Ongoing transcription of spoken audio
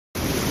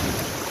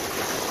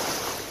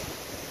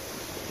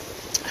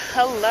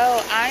Hello,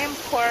 I am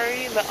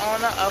Corey, the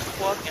owner of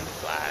Fork and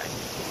Fly.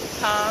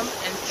 Come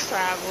and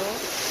travel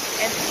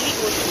and eat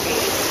with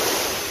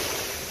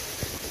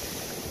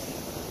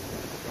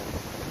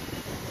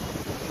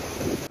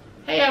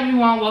me. Hey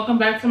everyone, welcome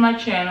back to my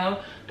channel.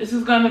 This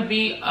is going to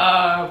be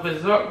a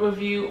resort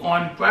review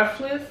on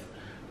Breathless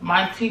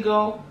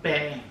Montego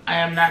Bay. I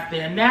am not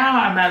there now,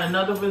 I'm at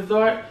another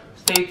resort.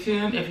 Stay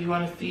tuned if you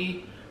want to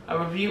see a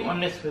review on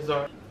this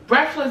resort.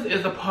 Breathless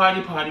is a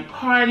party.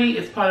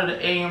 It's part of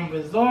the AM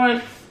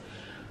Resorts.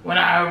 When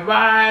I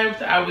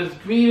arrived, I was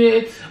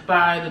greeted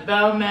by the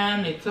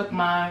bellman. They took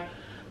my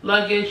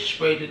luggage,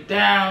 sprayed it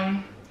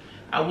down.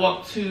 I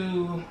walked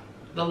to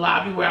the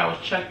lobby where I was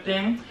checked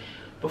in.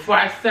 Before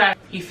I sat,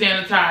 he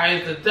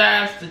sanitized the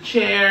desk, the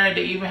chair.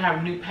 They even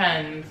have new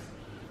pens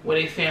where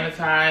they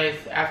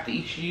sanitize after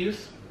each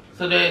use.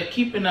 So they're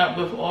keeping up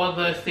with all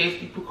the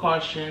safety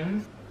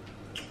precautions.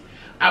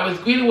 I was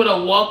greeted with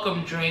a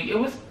welcome drink. It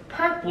was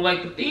purple,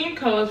 like the theme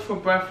colors for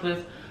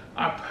Breathless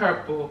are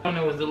purple, and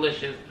it was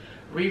delicious,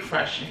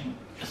 refreshing.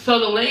 So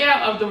the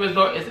layout of the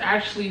resort is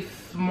actually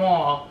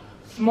smaller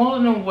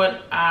than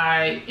what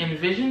I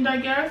envisioned, I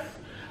guess.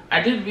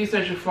 I did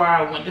research before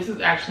I went. This is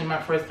actually my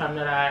first time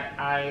that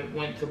I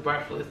went to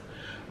Breathless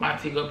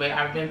Montego Bay.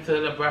 I've been to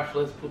the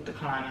Breathless Punta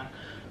Cana.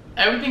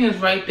 Everything is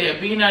right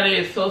there. Being that it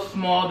is so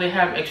small, they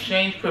have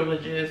exchange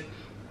privileges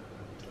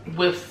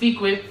with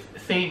Secrets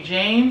St.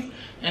 James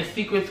and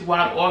Secrets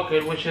Wild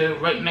Orchid, which are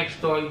right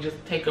next door. You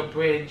just take a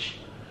bridge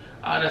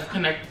that's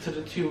connected to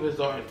the two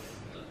resorts.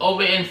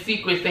 Over in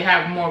Secrets, they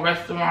have more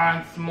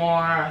restaurants,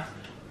 more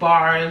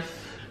bars.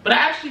 But I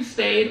actually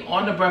stayed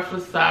on the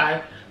Breathless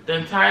side the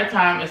entire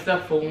time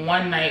except for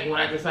one night when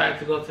I decided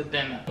to go to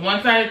dinner.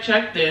 Once I had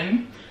checked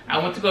in, I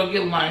went to go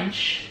get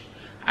lunch.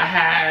 I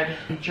had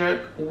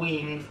jerk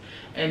wings,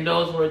 and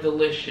those were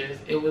delicious.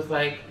 It was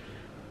like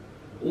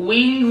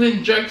wings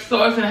and jerk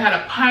sauce, and it had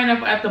a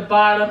pineapple at the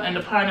bottom, and the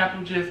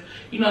pineapple just,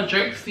 you know,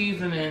 jerk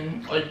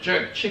seasoning or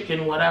jerk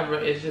chicken, whatever,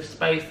 is just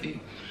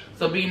spicy.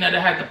 So being that it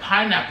had the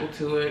pineapple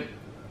to it,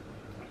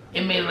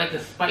 it made it like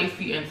a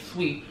spicy and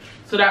sweet.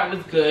 So that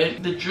was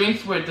good. The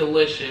drinks were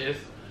delicious,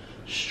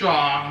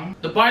 strong.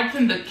 The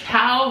bartender,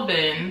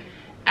 Calvin,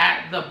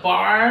 at the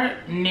bar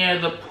near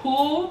the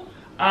pool,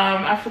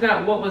 I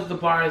forgot what was the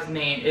bar's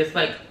name. It's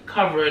like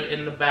covered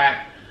in the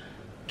back.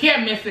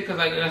 Can't miss it because,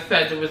 like I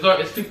said, the resort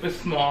is super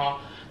small.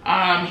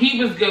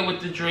 He was good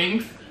with the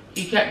drinks.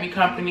 He kept me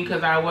company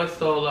because I was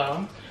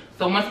solo.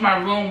 So once my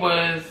room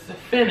was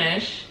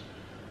finished,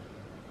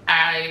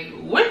 I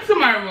went to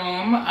my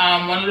room.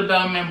 One of the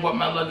bellmen brought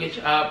my luggage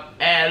up,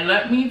 and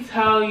let me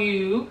tell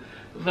you,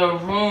 the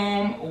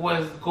room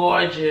was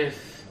gorgeous.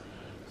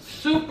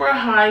 Super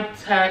high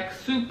tech,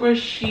 super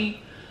chic,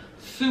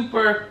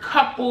 super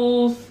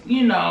couples,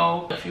 you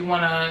know, if you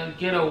want to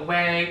get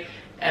away.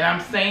 And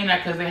I'm saying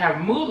that because they have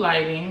mood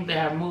lighting. They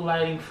have mood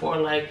lighting for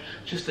like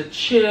just a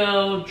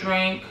chill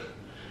drink.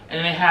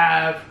 And they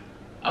have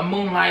a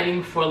moon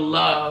lighting for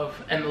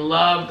love. And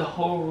love, the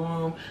whole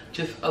room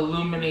just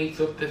illuminates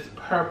with this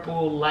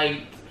purple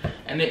light.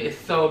 And it is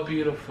so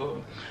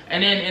beautiful.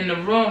 And then in the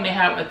room, they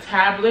have a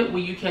tablet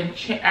where you can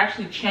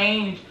actually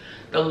change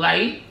the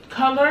light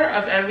color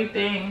of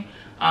everything.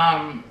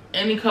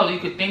 Any color you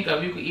could think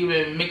of. You could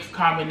even mix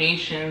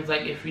combinations.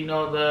 Like if you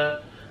know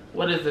the,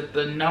 what is it,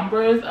 the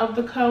numbers of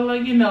the color,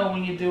 you know,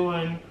 when you're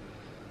doing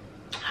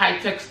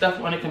high-tech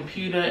stuff on a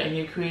computer and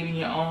you're creating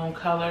your own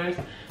colors,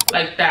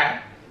 like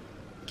that.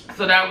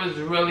 So that was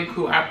really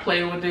cool. I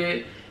played with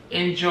it,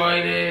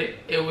 enjoyed it,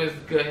 it was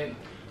good.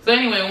 So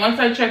anyway, once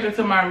I checked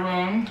into my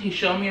room, he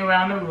showed me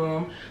around the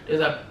room. There's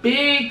a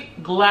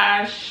big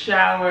glass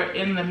shower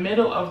in the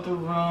middle of the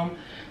room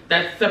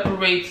that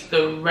separates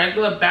the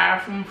regular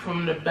bathroom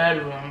from the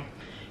bedroom.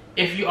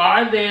 If you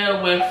are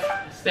there with,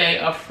 say,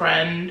 a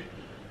friend,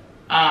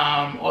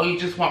 or you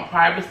just want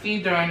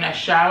privacy during that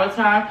shower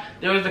time,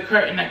 there is a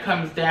curtain that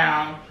comes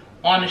down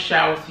on the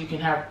shower so you can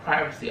have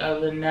privacy.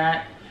 Other than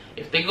that,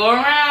 if they go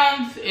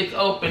around, it's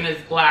open,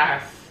 it's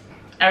glass.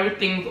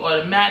 Everything's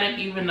automatic,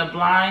 even the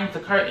blinds,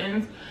 the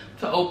curtains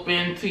to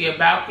open to your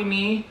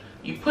balcony.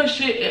 You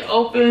push it, it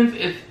opens.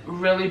 It's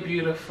really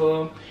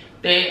beautiful.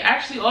 They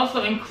actually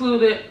also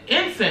included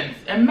incense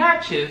and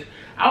matches.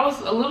 I was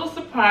a little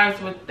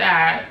surprised with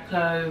that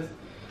because,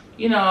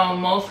 you know,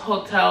 most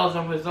hotels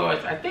and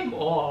resorts, I think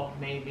all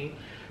maybe,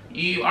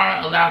 you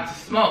aren't allowed to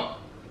smoke,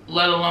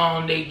 let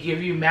alone they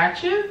give you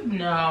matches.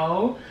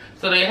 No.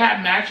 So they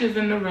have matches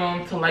in the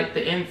room to light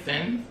the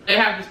incense. They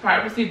have this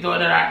privacy door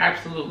that I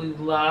absolutely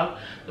love.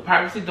 The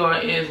privacy door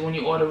is when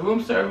you order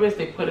room service,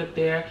 they put it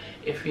there.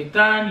 If you're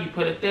done, you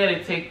put it there.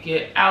 They take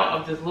it out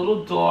of this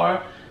little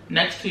door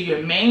next to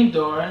your main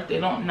door. They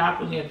don't knock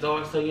on your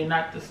door, so you're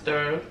not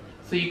disturbed.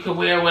 So you can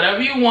wear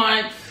whatever you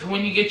want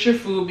when you get your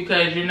food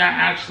because you're not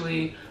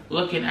actually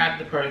looking at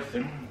the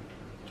person.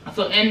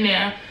 So in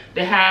there,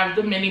 they have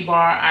the mini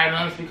bar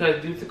items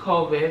because due to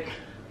COVID,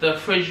 the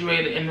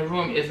refrigerator in the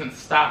room isn't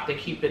stocked. They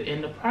keep it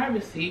in the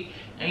privacy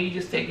and you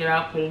just take it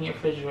out, put it in your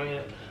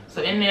refrigerator.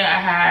 So in there I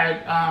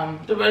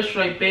had the Red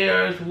Stripe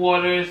beers,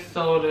 waters,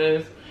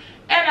 sodas,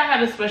 And I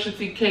had a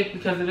specialty cake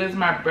because it is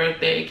my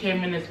birthday. It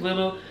came in this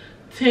little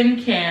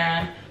tin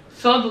can.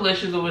 So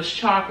delicious. It was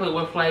chocolate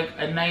with like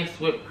a nice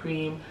whipped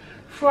cream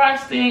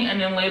frosting.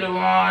 And then later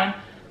on,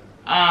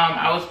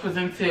 I was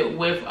presented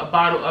with a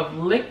bottle of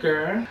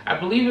liquor. I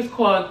believe it's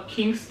called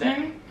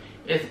Kingston.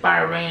 It's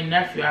by Ray and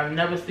Nephew. I've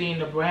never seen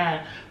the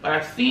brand, but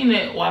I've seen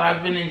it while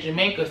I've been in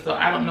Jamaica, so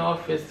I don't know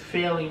if it's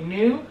fairly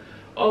new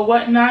or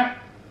whatnot.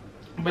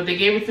 But they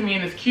gave it to me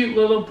in this cute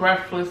little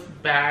Breathless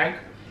bag.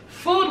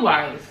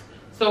 Food-wise,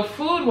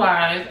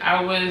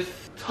 I was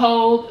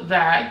told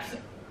that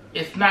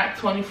it's not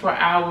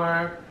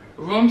 24-hour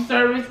room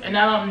service, and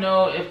I don't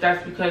know if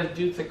that's because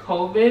due to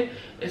COVID,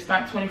 it's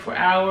not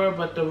 24-hour,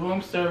 but the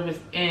room service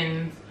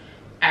ends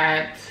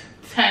at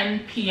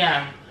 10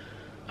 p.m.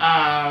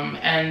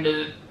 And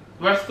the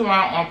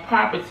restaurant on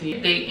property,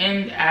 they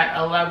end at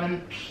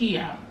 11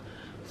 p.m.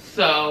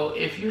 So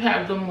if you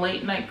have them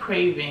late night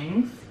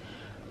cravings,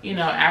 you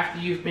know, after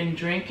you've been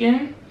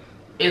drinking,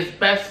 it's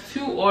best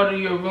to order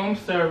your room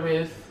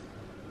service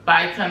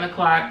by 10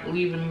 o'clock,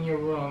 leave it in your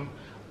room.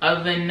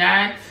 Other than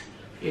that,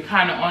 you're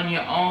kind of on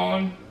your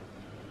own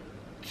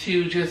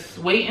to just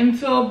wait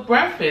until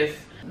breakfast.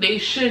 They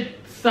should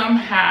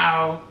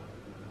somehow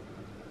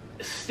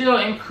still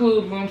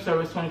include room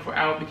service 24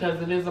 hours because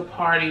it is a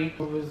party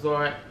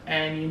resort,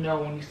 and you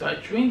know when you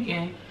start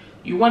drinking,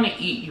 you want to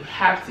eat. You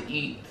have to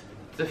eat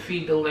to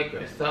feed the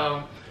liquor.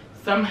 So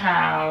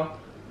somehow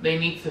they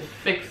need to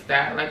fix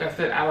that. Like I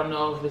said, I don't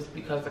know if it's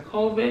because of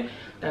COVID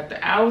that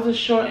the hours are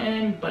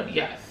shortened, but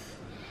yes.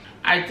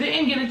 I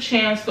didn't get a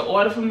chance to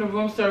order from the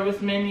room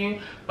service menu,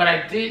 but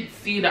I did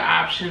see the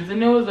options,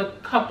 and there was a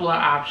couple of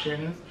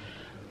options.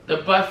 The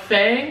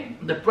buffet,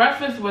 the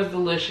breakfast was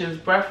delicious.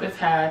 Breakfast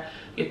had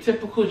your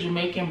typical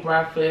Jamaican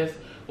breakfast,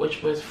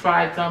 which was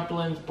fried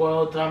dumplings,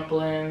 boiled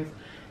dumplings,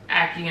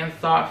 ackee and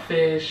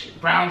saltfish,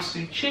 brown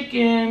stew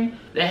chicken.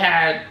 They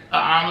had an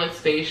omelet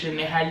station.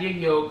 They had your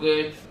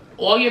yogurts,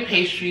 all your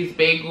pastries,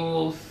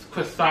 bagels,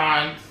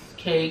 croissants,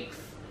 cakes,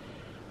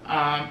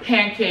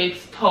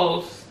 pancakes,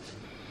 toast.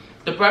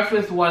 The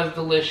breakfast was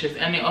delicious,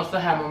 and they also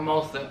have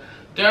mimosa.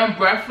 During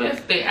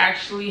breakfast, they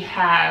actually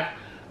have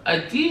a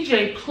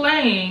DJ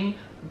playing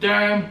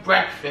during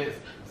breakfast.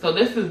 So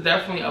this is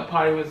definitely a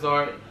party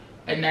resort,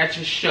 and that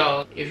just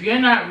shows. If you're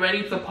not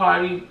ready to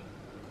party,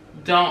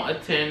 don't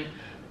attend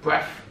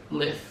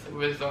Breathless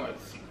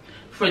resorts.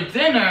 For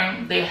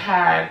dinner, they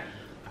had,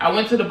 I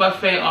went to the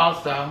buffet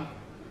also,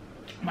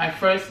 my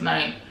first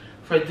night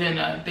for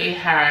dinner. They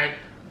had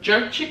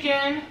jerk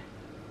chicken,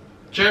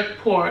 jerk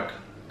pork,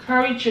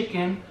 curry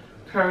chicken,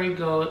 curry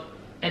goat,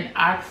 and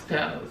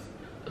oxtails.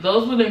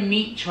 Those were the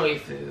meat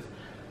choices.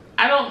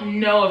 I don't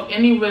know of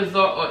any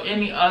resort or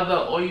any other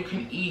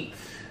all-you-can-eat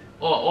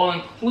or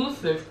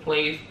all-inclusive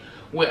place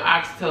where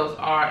oxtails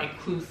are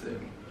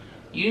inclusive.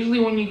 Usually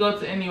when you go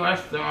to any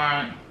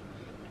restaurant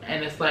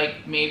and it's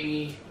like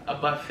maybe a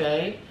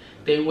buffet,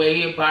 they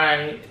weigh it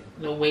by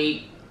the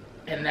weight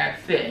and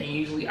that's it. And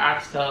usually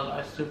oxtails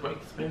are super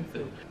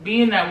expensive.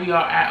 Being that we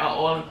are at an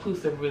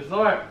all-inclusive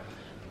resort,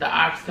 the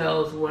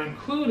oxtails were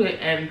included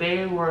and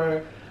they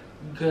were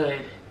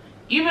good.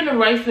 Even the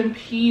rice and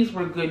peas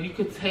were good. You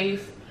could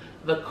taste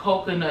the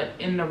coconut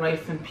in the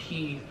rice and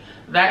peas.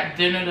 That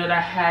dinner that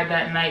I had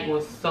that night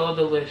was so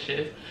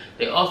delicious.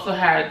 They also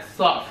had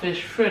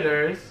saltfish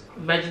fritters,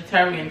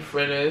 vegetarian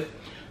fritters,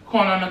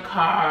 corn on the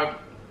cob,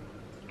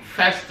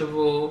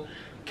 festival,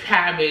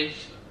 cabbage,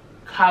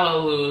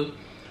 callaloo.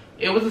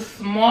 It was a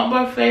small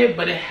buffet,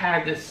 but it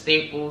had the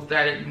staples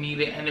that it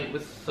needed, and it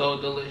was so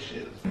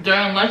delicious.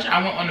 During lunch,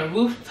 I went on a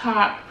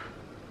rooftop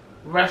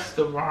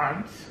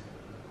restaurant,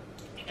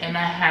 and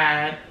I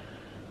had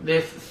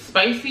this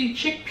spicy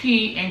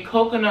chickpea and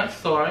coconut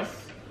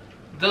sauce,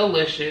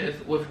 delicious,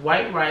 with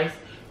white rice.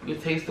 You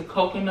could taste the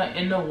coconut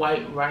in the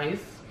white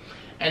rice.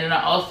 And then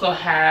I also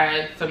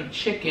had some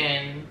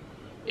chicken.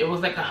 It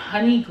was like a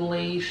honey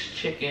glazed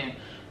chicken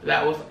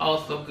that was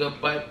also good,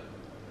 but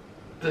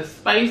the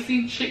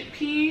spicy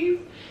chickpeas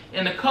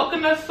and the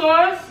coconut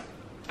sauce,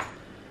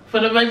 for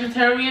the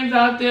vegetarians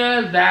out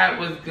there, that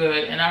was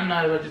good. And I'm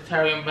not a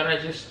vegetarian, but I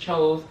just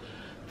chose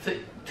to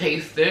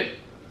taste it,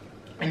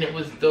 and it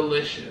was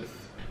delicious.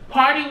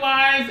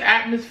 Party-wise,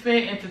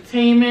 atmosphere,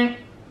 entertainment.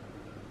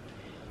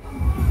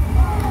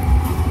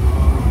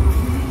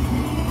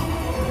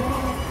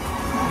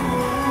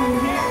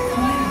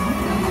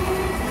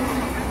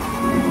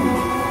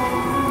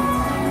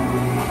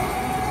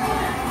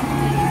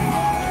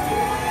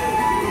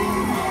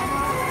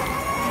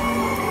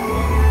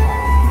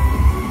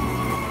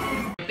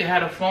 They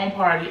had a phone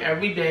party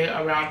every day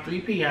around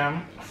 3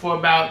 p.m. for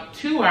about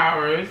 2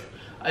 hours.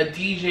 A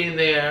DJ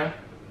there,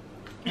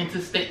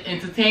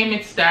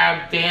 entertainment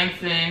staff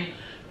dancing,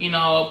 you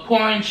know,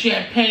 pouring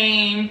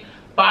champagne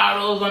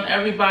bottles on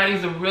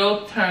everybody's a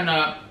real turn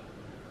up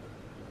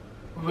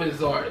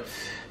resort.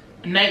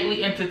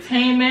 Nightly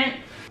entertainment.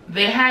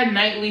 They had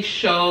nightly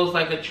shows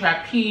like a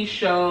trapeze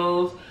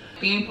shows,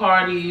 theme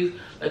parties,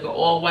 like an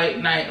all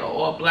white night or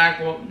all black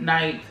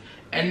night.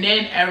 And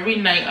then every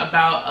night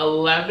about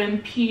 11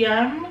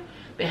 p.m.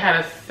 they had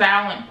a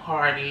silent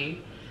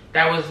party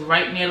that was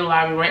right near the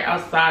lobby, right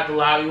outside the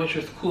lobby, which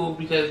was cool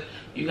because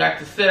you got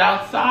to sit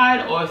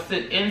outside or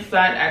sit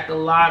inside at the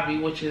lobby,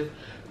 which is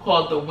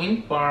called the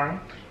Wink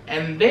Bar.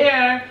 And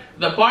there,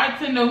 the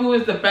bartender who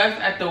is the best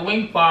at the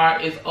Wink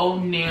Bar is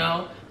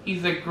O'Neil.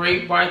 He's a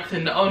great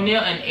bartender.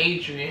 O'Neil and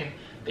Adrian.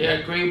 They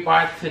are great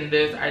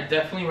bartenders. I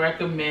definitely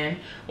recommend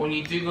when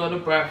you do go to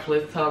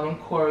Breathless, tell them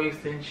Corey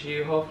sent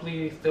you. Hopefully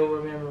you still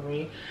remember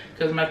me.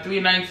 Because my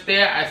 3 nights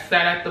there, I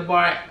sat at the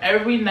bar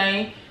every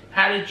night,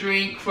 had a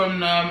drink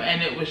from them,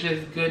 and it was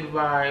just good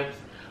vibes.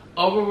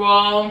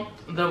 Overall,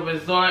 the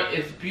resort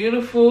is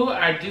beautiful.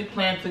 I do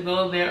plan to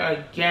go there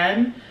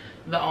again.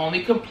 The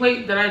only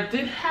complaint that I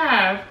did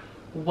have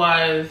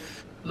was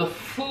the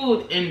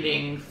food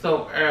ending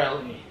so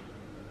early.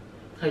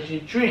 Because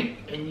you drink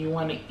and you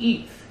want to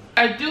eat.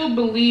 I do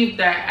believe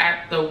that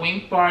at the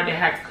Wink Bar they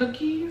had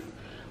cookies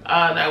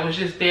that was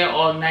just there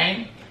all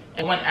night.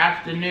 And one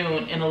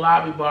afternoon in the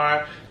lobby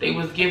bar, they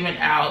was giving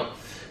out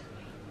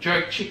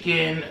jerk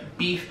chicken,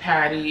 beef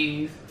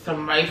patties,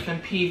 some rice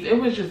and peas. It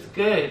was just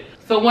good.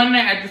 So one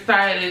night I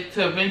decided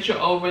to venture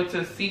over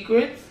to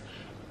Secrets,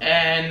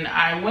 and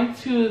I went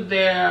to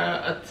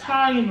their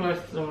Italian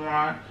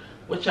restaurant,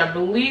 which I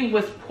believe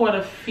was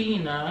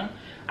Portofino.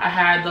 I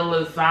had the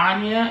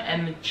lasagna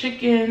and the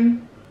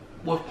chicken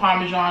with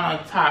Parmesan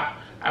on top.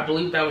 I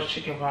believe that was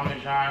chicken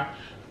Parmesan.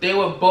 They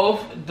were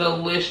both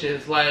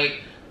delicious.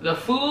 Like, the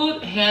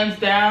food, hands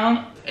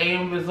down,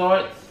 AM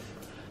Resorts,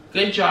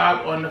 good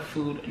job on the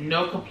food.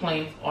 No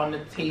complaints on the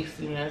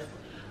tastiness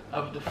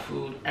of the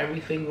food.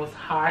 Everything was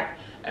hot.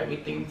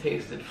 Everything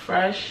tasted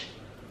fresh.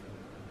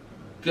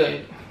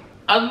 Good.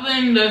 Other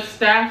than the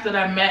staff that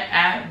I met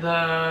at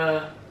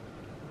the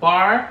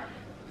bar,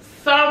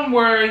 some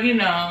were, you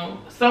know,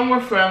 some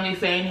were friendly,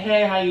 saying,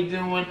 hey, how you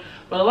doing?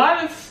 But a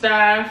lot of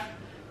staff,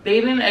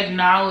 they didn't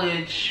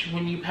acknowledge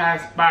when you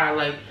passed by.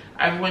 Like,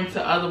 I went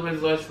to other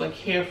resorts, like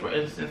here, for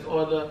instance,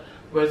 or the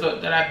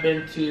resort that I've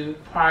been to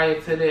prior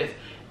to this.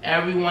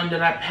 Everyone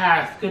that I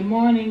passed, good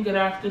morning, good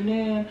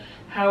afternoon,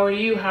 how are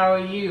you, how are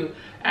you?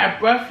 At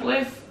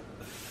Breathless,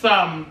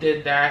 some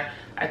did that.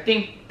 I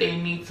think they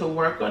need to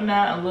work on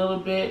that a little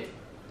bit.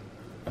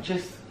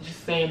 Just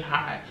saying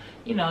hi.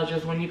 You know,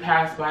 just when you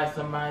pass by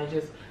somebody,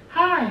 just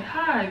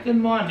hi, good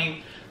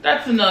morning.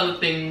 That's another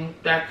thing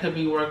that could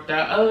be worked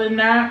out. Other than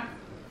that,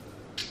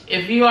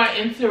 if you are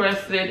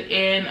interested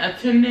in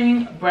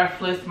attending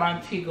Breathless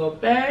Montego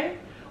Bay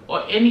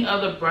or any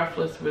other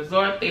Breathless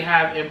resort, they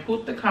have in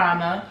Punta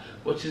Cana,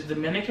 which is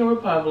Dominican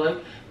Republic.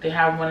 They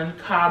have one in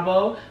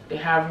Cabo. They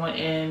have one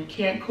in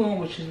Cancun,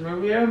 which is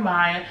Riviera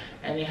Maya.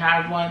 And they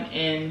have one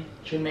in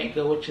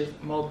Jamaica, which is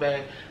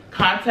Mobay.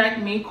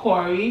 Contact me,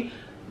 Corey,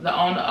 the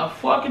owner of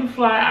Fork and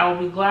Fly. I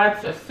will be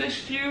glad to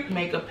assist you,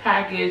 make a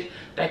package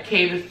that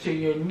caters to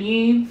your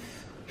needs.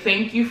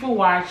 Thank you for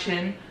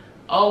watching.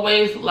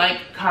 Always like,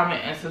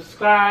 comment, and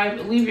subscribe.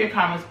 Leave your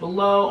comments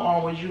below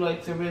on would you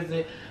like to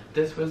visit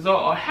this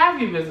resort, or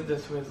have you visited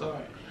this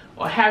resort,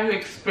 or have you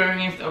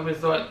experienced a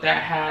resort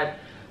that had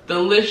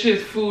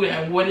delicious food,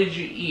 and what did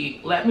you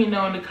eat? Let me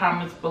know in the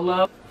comments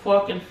below.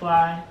 Fork and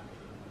Fly.